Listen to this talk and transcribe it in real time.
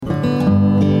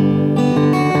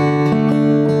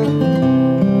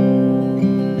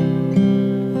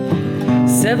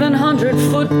700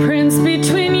 footprints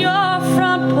between your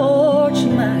front porch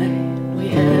and mine. We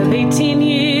have 18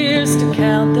 years to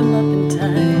count them up in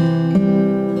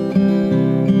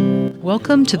time.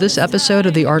 Welcome to this episode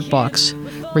of The Art Box,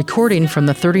 recording from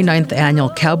the 39th Annual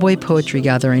Cowboy Poetry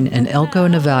Gathering in Elko,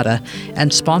 Nevada,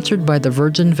 and sponsored by the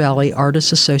Virgin Valley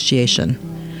Artists Association.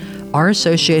 Our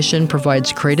association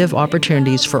provides creative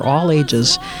opportunities for all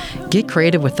ages. Get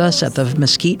creative with us at the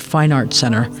Mesquite Fine Arts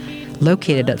Center,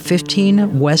 located at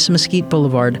 15 West Mesquite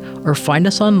Boulevard, or find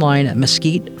us online at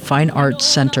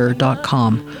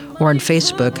mesquitefineartscenter.com or on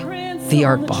Facebook, The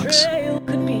Art Box.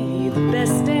 Could be the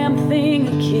best damn thing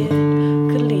a kid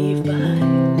could leave behind.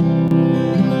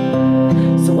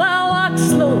 So I'll walk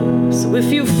slow, so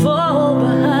if you fall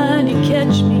behind, you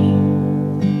catch me.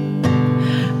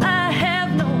 I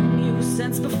have known you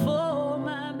since before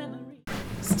my memory.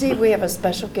 Steve, we have a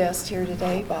special guest here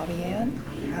today, Bobbie and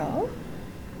Howe.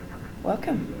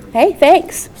 Welcome. Hey,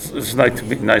 thanks. It's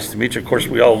nice to meet you. Of course,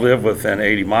 we all live within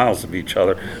 80 miles of each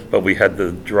other, but we had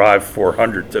to drive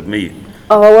 400 to meet.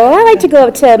 Oh, well, I like to go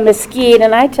to Mesquite,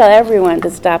 and I tell everyone to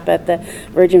stop at the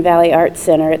Virgin Valley Arts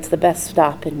Center. It's the best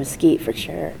stop in Mesquite for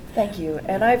sure. Thank you.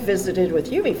 And I've visited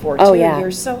with you before, too. Oh, yeah.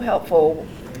 You're so helpful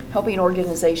helping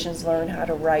organizations learn how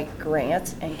to write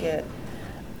grants and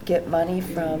get money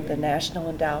from the National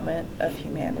Endowment of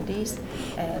Humanities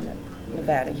and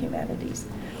Nevada Humanities.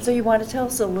 So you want to tell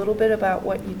us a little bit about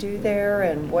what you do there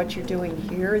and what you're doing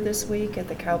here this week at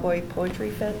the Cowboy Poetry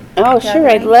Fest? Oh, sure.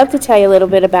 I'd love to tell you a little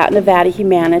bit about Nevada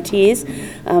Humanities.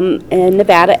 In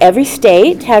Nevada, every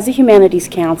state has a Humanities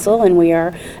Council, and we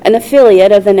are an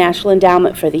affiliate of the National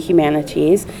Endowment for the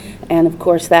Humanities. And, of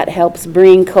course, that helps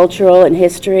bring cultural and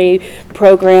history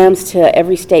programs to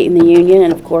every state in the union.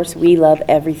 And, of course, we love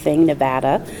everything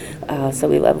Nevada. So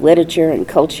we love literature and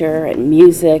culture and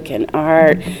music and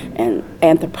art and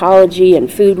anthropology and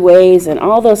foodways and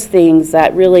all those things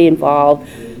that really involve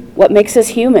what makes us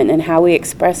human and how we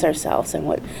express ourselves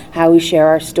and how we share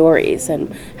our stories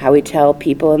and how we tell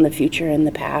people in the future and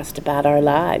the past about our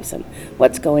lives and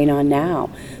what's going on now,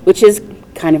 which is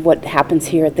kind of what happens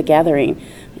here at the gathering.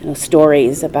 You know,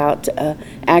 stories about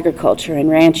agriculture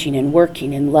and ranching and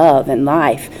working and love and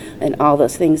life, and all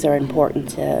those things are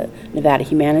important to Nevada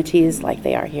Humanities like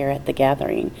they are here at the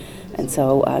gathering. And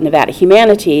so Nevada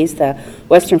Humanities, the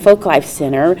Western Folklife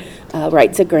Center,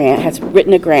 has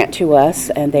written a grant to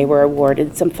us, and they were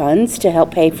awarded some funds to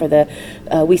help pay for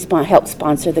help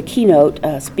sponsor the keynote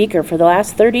speaker for the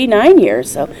last 39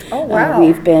 years. So oh, wow.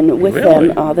 We've been with Really?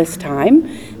 them all this time,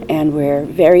 and we're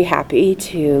very happy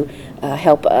to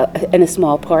help in a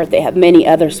small part. They have many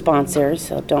other sponsors,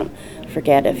 so don't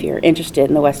forget if you're interested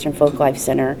in the Western Folklife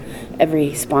Center.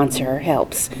 Every sponsor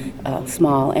helps,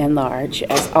 small and large,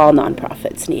 as all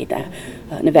nonprofits need.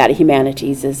 Nevada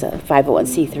Humanities is a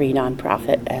 501c3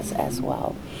 nonprofit as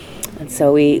well. And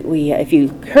so we if you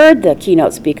heard the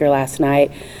keynote speaker last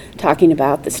night talking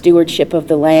about the stewardship of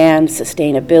the land,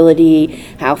 sustainability,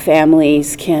 how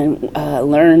families can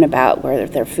learn about where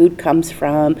their food comes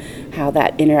from, how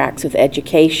that interacts with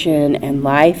education and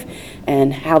life,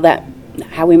 and how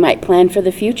we might plan for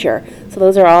the future. So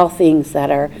those are all things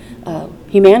that are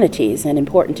humanities and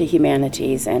important to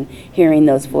humanities, and hearing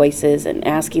those voices and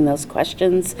asking those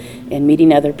questions and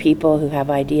meeting other people who have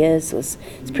ideas it's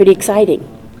pretty exciting.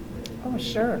 Oh,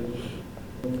 sure.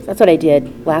 That's what I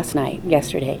did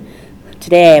yesterday.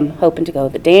 Today I'm hoping to go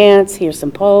to the dance, hear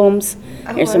some poems,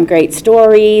 hear some great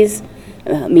stories,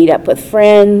 meet up with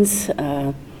friends.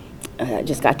 I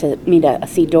just got to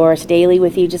see Doris Daly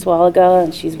with you just a while ago,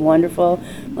 and she's wonderful.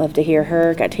 Love to hear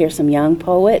her. Got to hear some young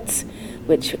poets,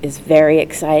 which is very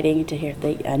exciting to hear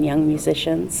the young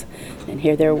musicians and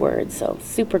hear their words. So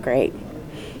super great.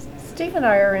 Steve and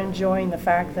I are enjoying the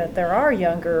fact that there are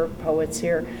younger poets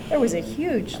here. There was a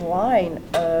huge line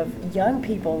of young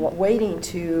people waiting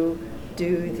to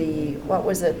do the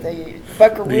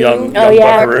Buckaroo? The young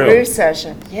Buckaroo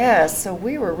session. Yes, so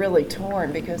we were really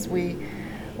torn because we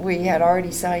had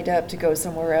already signed up to go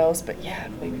somewhere else, but yeah,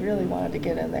 we really wanted to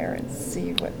get in there and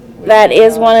see what that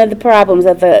is one of the problems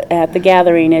at the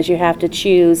gathering, is you have to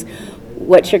choose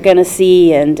what you're going to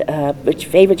see and which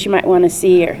favorites you might want to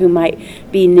see or who might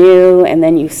be new, and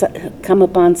then you come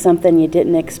upon something you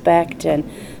didn't expect, and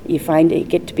you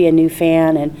get to be a new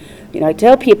fan. And I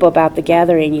tell people about the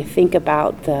gathering, you think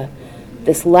about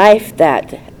this life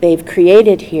that they've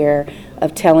created here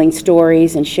of telling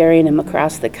stories and sharing them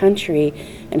across the country,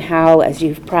 and how, as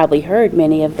you've probably heard,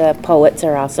 many of the poets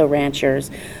are also ranchers,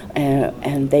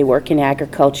 and they work in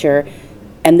agriculture,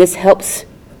 and this helps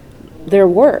their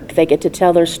work. They get to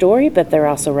tell their story, but they're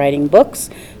also writing books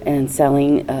and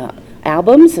selling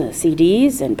albums,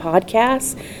 CDs, and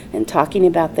podcasts, and talking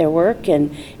about their work.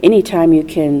 And anytime you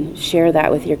can share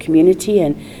that with your community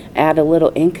and add a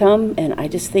little income. And I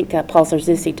just think Paul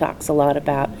Zarzisi talks a lot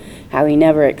about how he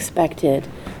never expected,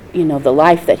 the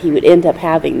life that he would end up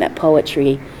having, that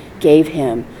poetry gave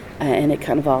him. And it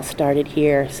kind of all started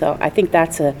here. So I think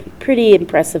that's a pretty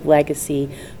impressive legacy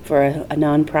for a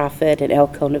nonprofit in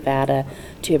Elko, Nevada,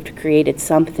 to have created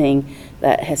something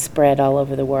that has spread all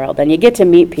over the world. And you get to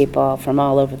meet people from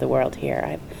all over the world here. I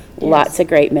have lots of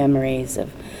great memories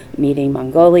of meeting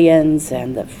Mongolians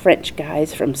and the French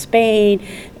guys from Spain,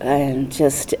 and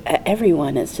just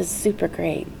everyone is just super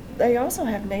great. They also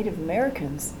have Native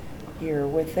Americans here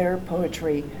with their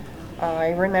poetry.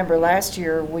 I remember last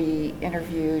year we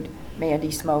interviewed Mandy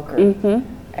Smoker,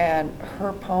 and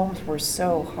her poems were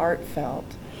so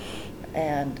heartfelt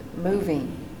and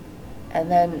moving.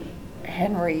 And then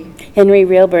Henry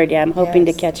Reelbird, I'm hoping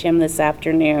to Yes. catch him this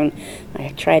afternoon.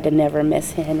 I try to never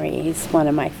miss Henry. He's one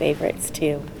of my favorites,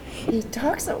 too. He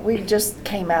talks, we just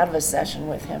came out of a session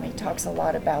with him. He talks a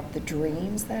lot about the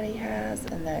dreams that he has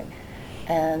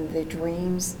and the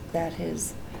dreams that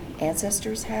his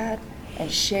ancestors had and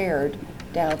shared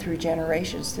down through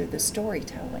generations through the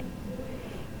storytelling.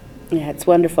 Yeah, it's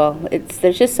wonderful.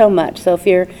 There's just so much. So if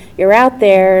you're out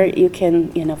there, you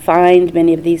can find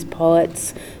many of these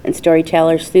poets and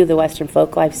storytellers through the Western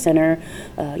Folklife Center.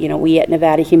 We at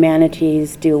Nevada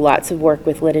Humanities do lots of work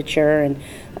with literature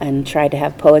and try to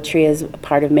have poetry as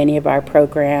part of many of our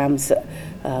programs.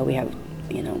 We have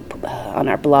on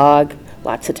our blog,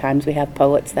 lots of times we have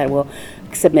poets that will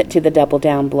submit to the Double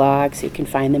Down blog, so you can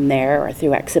find them there, or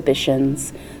through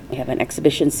exhibitions. We have an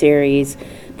exhibition series,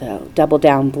 the Double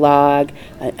Down blog,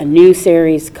 a new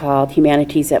series called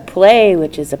Humanities at Play,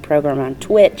 which is a program on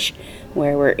Twitch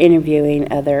where we're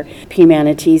interviewing other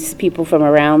humanities people from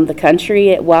around the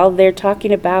country while they're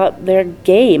talking about their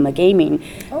gaming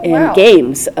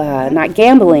games, not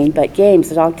gambling, but games.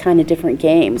 There's all kind of different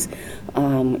games.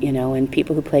 And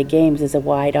people who play games is a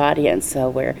wide audience, so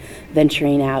we're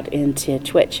venturing out into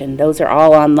Twitch, and those are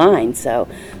all online. So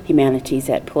Humanities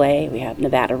at Play. We have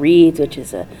Nevada Reads, which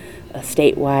is a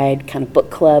statewide kind of book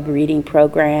club reading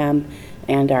program,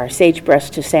 and our Sagebrush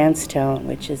to Sandstone,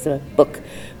 which is a book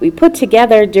we put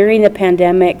together during the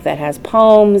pandemic that has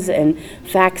poems and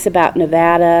facts about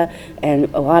Nevada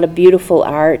and a lot of beautiful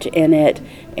art in it.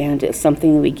 And it's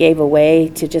something we gave away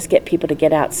to just get people to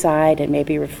get outside and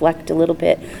maybe reflect a little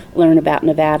bit, learn about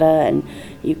Nevada. And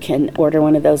you can order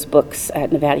one of those books at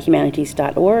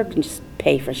nevadahumanities.org and just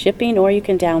pay for shipping, or you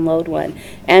can download one.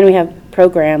 And we have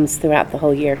programs throughout the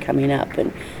whole year coming up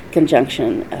in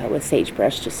conjunction with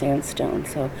Sagebrush to Sandstone.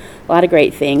 So a lot of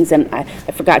great things. And I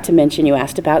forgot to mention, you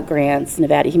asked about grants.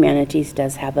 Nevada Humanities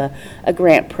does have a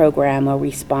grant program where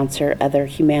we sponsor other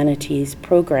humanities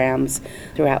programs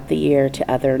throughout the year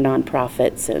to other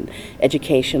nonprofits and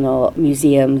educational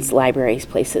museums, libraries,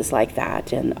 places like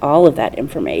that. And all of that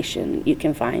information you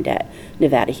can find at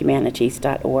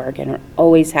nevadahumanities.org, and we're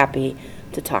always happy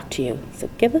to talk to you. So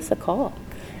give us a call.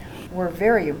 We're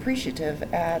very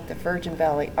appreciative at the Virgin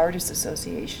Valley Artists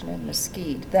Association in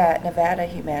Mesquite that Nevada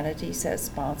Humanities has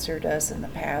sponsored us in the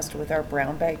past with our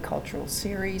Brown Bag Cultural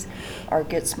Series, our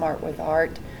Get Smart with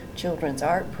Art children's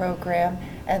art program.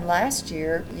 And last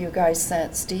year, you guys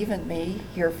sent Steve and me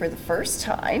here for the first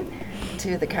time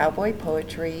to the Cowboy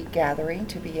Poetry Gathering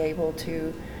to be able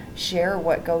to share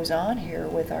what goes on here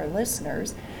with our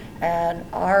listeners. And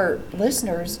our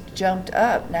listeners jumped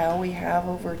up. Now we have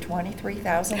over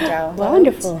 23,000 downloads.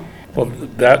 Wonderful. Well,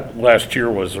 that last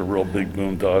year was a real big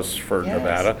boom to us for Yes.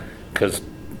 Nevada, because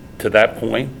to that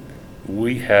point,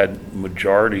 we had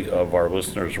majority of our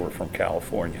listeners were from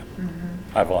California.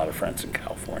 I have a lot of friends in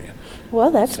California. Well,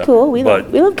 that's So, cool. We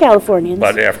but- love Californians.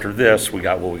 But after this, we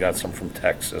got some from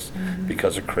Texas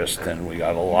because of Kristen. We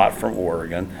got a lot from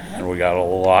Oregon, and we got a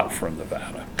lot from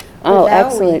Nevada. Oh, But now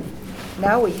excellent.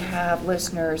 Now we have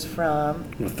listeners from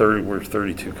We're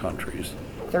 32 countries.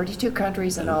 32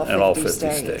 countries and all 50, And all 50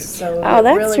 states. states. So Oh, it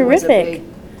that's really was a terrific.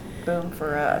 big boom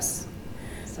for us.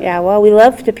 So- Yeah, well, we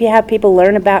love to have people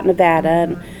learn about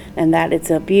Nevada and that it's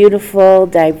a beautiful,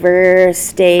 diverse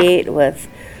state with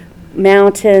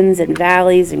mountains and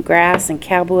valleys and grass and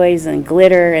cowboys and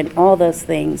glitter and all those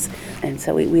things. And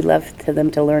so we love to them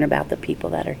to learn about the people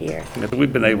that are here.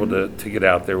 We've been able to get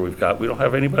out there. We don't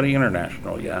have anybody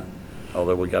international yet,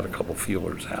 although we got a couple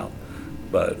feelers out.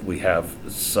 But we have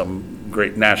some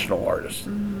great national artists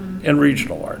and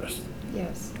regional artists.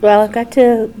 Yes. Well, I've got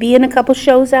to be in a couple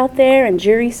shows out there and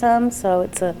jury some, so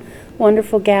it's a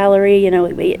wonderful gallery.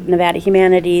 Nevada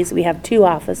Humanities, we have 2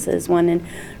 offices, one in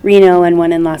Reno and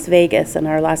one in Las Vegas, and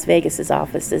our Las Vegas's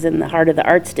office is in the heart of the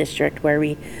Arts District, where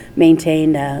we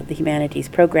maintain the Humanities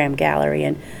Program Gallery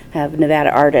and have Nevada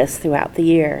artists throughout the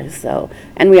year.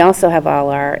 And we also have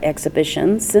all our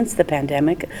exhibitions since the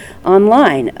pandemic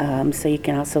online, so you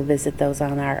can also visit those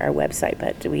on our website.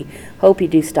 But we hope you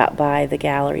do stop by the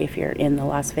gallery if you're in the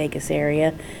Las Vegas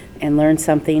area and learn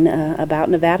something about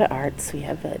Nevada arts. We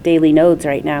have daily nodes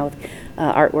right now with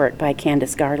artwork by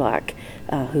Candace Garlock,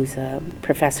 who's a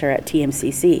professor at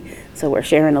TMCC. So we're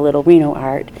sharing a little Reno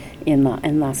art in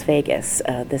Las Vegas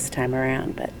this time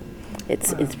around. But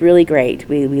it's really great.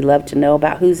 We love to know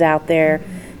about who's out there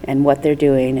and what they're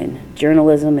doing in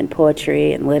journalism and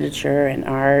poetry and literature and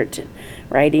art and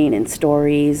writing and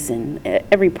stories and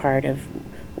every part of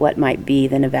what might be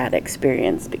the Nevada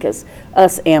experience, because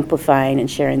us amplifying and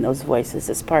sharing those voices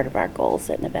is part of our goals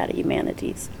at Nevada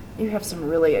Humanities. You have some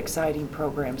really exciting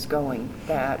programs going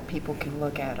that people can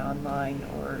look at online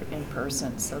or in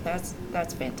person, so that's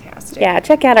fantastic. Yeah,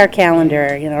 check out our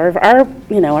calendar,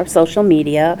 our social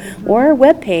media or our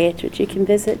webpage, which you can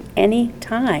visit any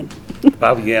time.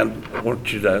 Bobbie Ann, I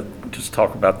want you to just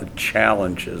talk about the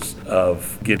challenges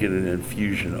of getting an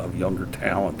infusion of younger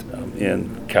talent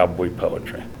in cowboy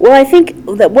poetry. Well, I think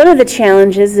that one of the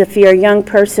challenges, if you're a young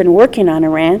person working on a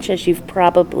ranch, as you've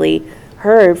probably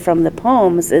heard from the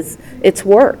poems, is it's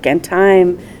work and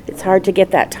time. It's hard to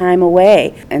get that time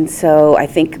away. And so I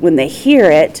think when they hear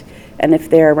it, and if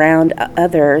they're around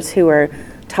others who are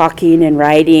talking and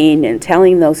writing and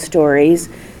telling those stories,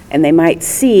 and they might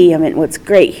see, what's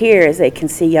great here is they can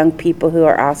see young people who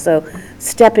are also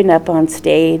stepping up on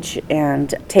stage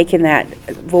and taking that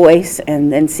voice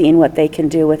and then seeing what they can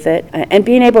do with it and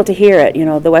being able to hear it.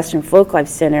 The Western Folklife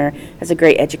Center has a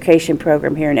great education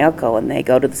program here in Elko, and they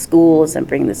go to the schools and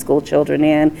bring the school children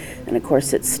in. And of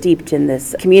course, it's steeped in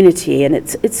this community, and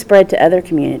it's spread to other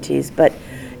communities. But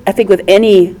I think with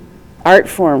any art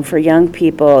form for young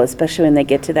people, especially when they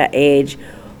get to that age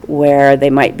where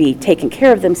they might be taking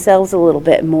care of themselves a little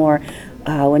bit more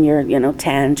when you're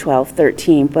 10, 12,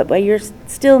 13, but you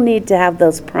still need to have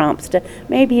those prompts to,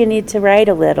 maybe you need to write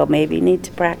a little, maybe you need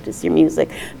to practice your music,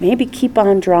 maybe keep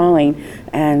on drawing,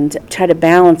 and try to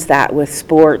balance that with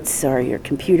sports or your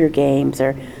computer games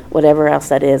or whatever else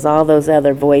that is, all those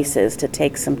other voices, to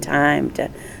take some time to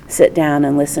sit down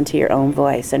and listen to your own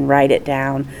voice and write it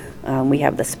down. We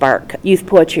have the Spark Youth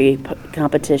Poetry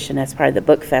Competition as part of the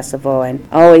book festival, and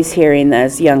always hearing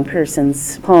those young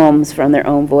person's poems from their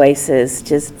own voices,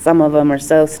 just some of them are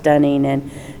so stunning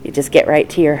and you just get right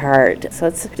to your heart. So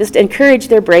it's just encourage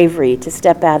their bravery to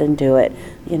step out and do it.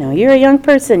 You're a young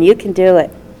person, you can do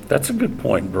it. That's a good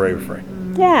point, bravery.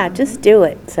 Yeah, just do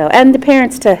it. So, and the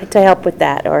parents to help with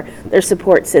that, or their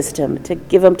support system, to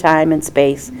give them time and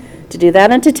space to do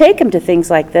that and to take them to things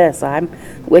like this. I'm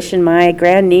wishing my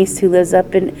grandniece who lives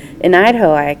up in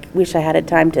Idaho, I wish I had a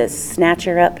time to snatch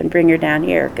her up and bring her down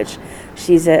here, because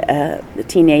she's a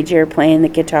teenager playing the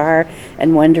guitar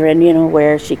and wondering,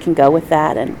 where she can go with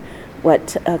that and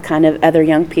what kind of other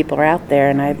young people are out there.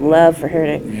 And I'd love for her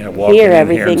to hear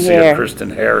everything here. here. Kristen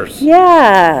Harris.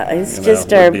 Yeah, it's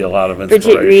just our be a lot of Bridget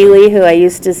inspiration. Reilly, who I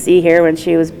used to see here when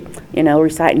she was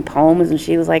reciting poems, and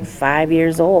she was like 5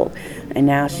 years old, and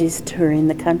now she's touring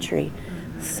the country.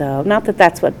 So not that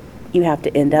that's what you have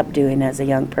to end up doing as a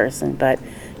young person, but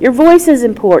your voice is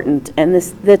important, and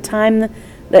the time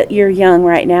that you're young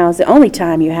right now is the only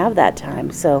time you have that time.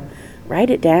 So write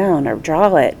it down or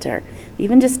draw it, or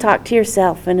even just talk to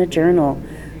yourself in a journal.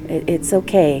 It's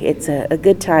okay. It's a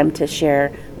good time to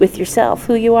share with yourself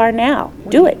who you are now.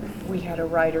 Do it. We had a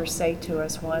writer say to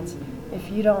us once, if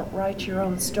you don't write your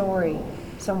own story,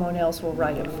 someone else will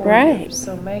write it for you. Right.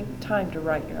 So make time to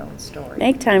write your own story.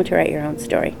 Make time to write your own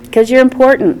story, because you're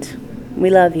important. We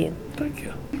love you. Thank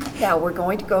you. Now, we're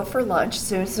going to go for lunch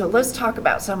soon, so let's talk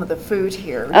about some of the food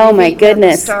here. Oh, You've my eaten at the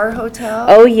goodness. Star Hotel?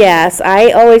 Oh, yes.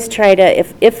 I always try to,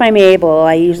 if I'm able,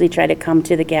 I usually try to come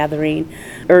to the gathering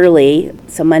early.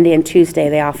 So Monday and Tuesday,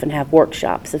 they often have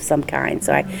workshops of some kind.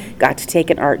 So I got to take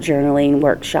an art journaling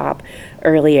workshop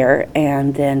earlier,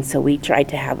 and then so we tried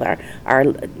to have our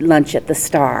lunch at the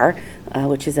Star,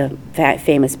 which is a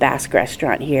famous Basque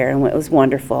restaurant here, and it was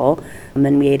wonderful. And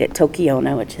then we ate at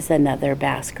Tokiona, which is another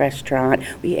Basque restaurant.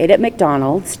 We ate at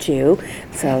McDonald's too,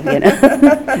 so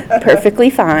perfectly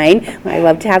fine. I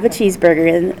love to have a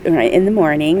cheeseburger in the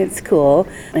morning. It's cool.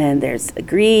 And there's a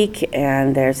Greek,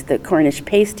 and there's the Cornish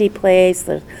pasty place.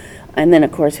 There's And then,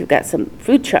 of course, we've got some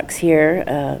food trucks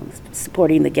here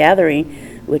supporting the gathering,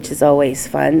 which is always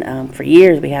fun. For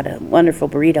years, we had a wonderful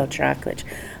burrito truck, which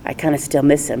I kind of still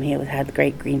miss him. He had the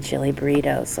great green chili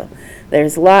burrito. So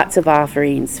there's lots of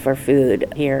offerings for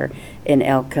food here in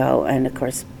Elko, and, of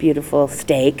course, beautiful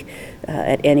steak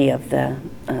at any of the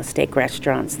steak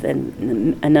restaurants,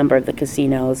 then a number of the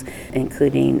casinos,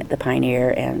 including the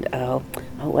Pioneer and,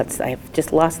 I've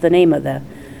just lost the name of the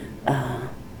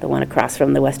one across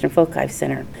from the Western Folk Life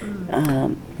Center.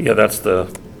 Yeah, that's the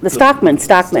Stockman's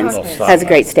Stockman's. has a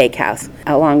great steakhouse,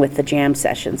 along with the jam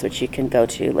sessions, which you can go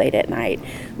to late at night,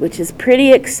 which is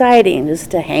pretty exciting, just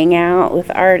to hang out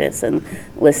with artists and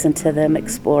listen to them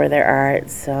explore their art.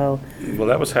 So, Well,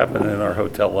 that was happening in our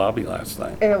hotel lobby last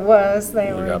night. It was,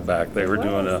 When we got back, they were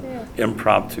doing an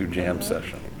impromptu jam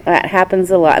session. that happens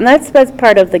a lot, and that's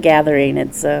part of the gathering.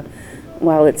 It's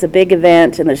while it's a big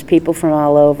event and there's people from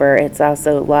all over, it's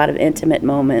also a lot of intimate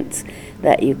moments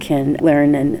that you can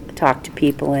learn and talk to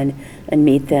people and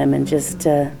meet them and just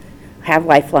have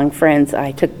lifelong friends.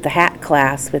 I took the hat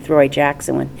class with Roy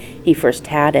Jackson when he first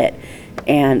had it,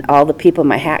 and all the people in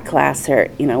my hat class are,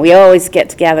 we always get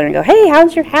together and go, "Hey,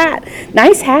 how's your hat?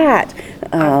 Nice hat."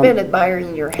 I've been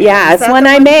admiring your hat. Yeah, Is it's that one the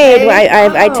I one you made.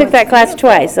 I Oh, took that it's class beautiful.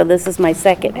 twice, so this is my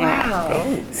second hat.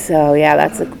 Wow. So, yeah,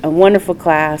 that's a wonderful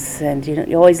class, and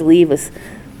you always leave with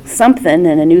something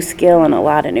and a new skill and a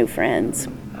lot of new friends.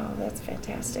 Oh, that's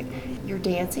fantastic. You're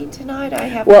dancing tonight? I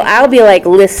have. Well, I'll be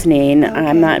listening. Okay.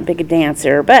 I'm not big a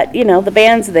dancer, but the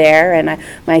band's there, and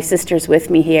my sister's with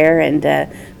me here, and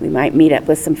we might meet up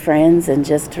with some friends and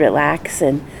just relax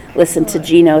and listen to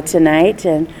Gino tonight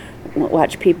and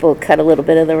watch people cut a little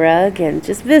bit of the rug and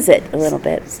just visit a little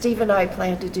bit. Steve and I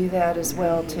plan to do that as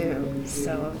well too.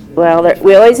 So. Well,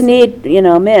 we always need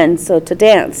men to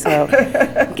dance, so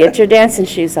get your dancing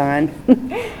shoes on.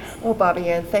 Well, Bobbie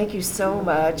Ann, thank you so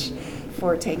much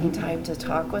for taking time to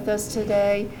talk with us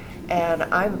today. And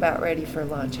I'm about ready for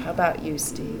lunch. How about you,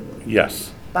 Steve?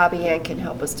 Yes. Bobbie Ann can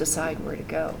help us decide where to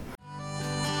go.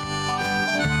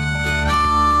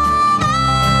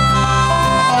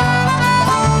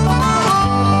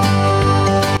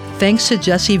 Thanks to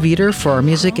Jesse Veter for our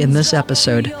music in this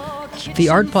episode. The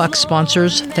Art Box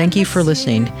sponsors, thank you for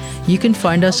listening. You can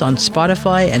find us on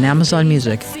Spotify and Amazon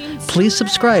Music. Please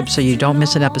subscribe so you don't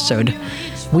miss an episode.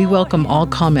 We welcome all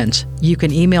comments. You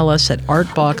can email us at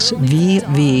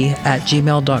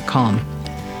artboxvv@gmail.com.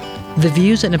 The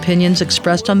views and opinions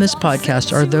expressed on this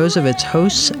podcast are those of its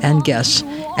hosts and guests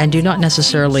and do not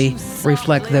necessarily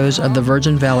reflect those of the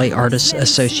Virgin Valley Artists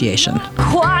Association.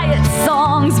 Quiet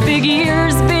songs, big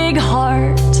ears, big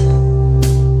heart.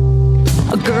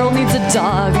 A girl needs a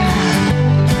dog.